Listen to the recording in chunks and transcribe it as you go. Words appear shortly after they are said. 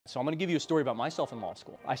So I'm going to give you a story about myself in law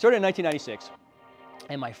school. I started in 1996,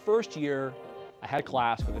 and my first year, I had a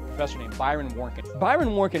class with a professor named Byron Warnken. Byron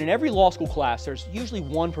Warnken, in every law school class, there's usually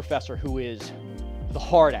one professor who is the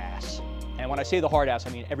hard ass. And when I say the hard ass, I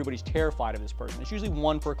mean everybody's terrified of this person. It's usually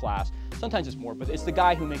one per class. Sometimes it's more, but it's the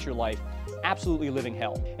guy who makes your life absolutely living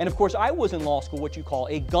hell. And of course, I was in law school what you call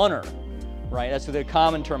a gunner, right? That's the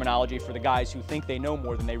common terminology for the guys who think they know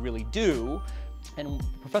more than they really do. And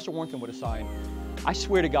Professor Warnken would assign, I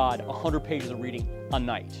swear to God, 100 pages of reading a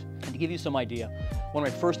night. And to give you some idea, one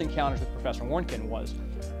of my first encounters with Professor Warnken was,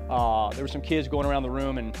 there were some kids going around the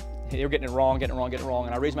room and they were getting it wrong, and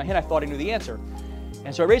I raised my hand, I thought I knew the answer.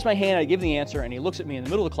 And so I raised my hand, I give him the answer, and he looks at me in the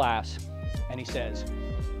middle of the class, and he says,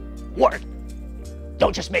 "Ward,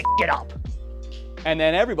 don't just make shit up." And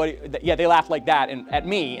then everybody, yeah, they laughed like that at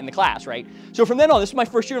me in the class, right? So from then on, this is my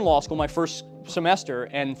first year in law school, my first semester,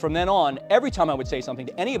 and from then on, every time I would say something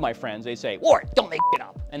to any of my friends, they'd say, "Ward, don't make shit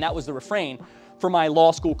up." And that was the refrain for my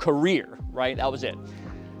law school career, right? That was it.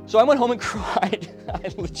 So I went home and cried.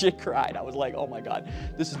 I legit cried. I was like, oh my God,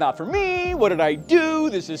 this is not for me. What did I do?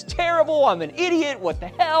 This is terrible. I'm an idiot. What the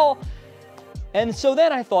hell? And so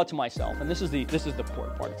then I thought to myself, and this is the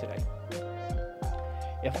important part of today.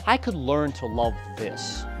 If I could learn to love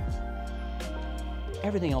this,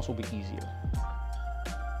 everything else will be easier.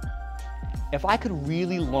 If I could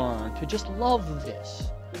really learn to just love this,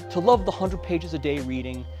 to love the 100 pages a day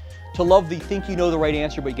reading, to love the think you know the right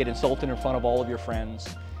answer but you get insulted in front of all of your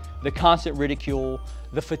friends, the constant ridicule,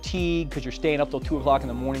 the fatigue because you're staying up till 2 o'clock in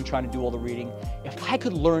the morning trying to do all the reading. If I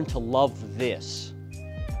could learn to love this,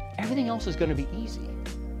 everything else is going to be easy.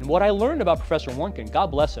 And what I learned about Professor Warnken,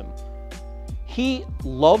 God bless him, he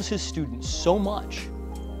loves his students so much,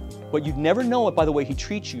 but you'd never know it by the way he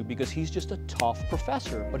treats you because he's just a tough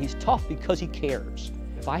professor, but he's tough because he cares.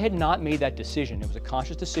 If I had not made that decision, it was a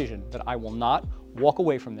conscious decision that I will not walk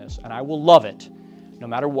away from this and I will love it no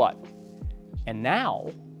matter what. And now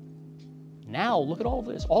look at all of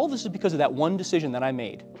this. All of this is because of that one decision that I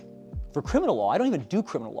made. For criminal law, I don't even do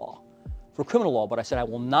criminal law. For criminal law, but I said I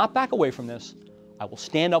will not back away from this. I will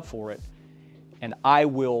stand up for it and I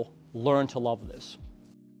will learn to love this.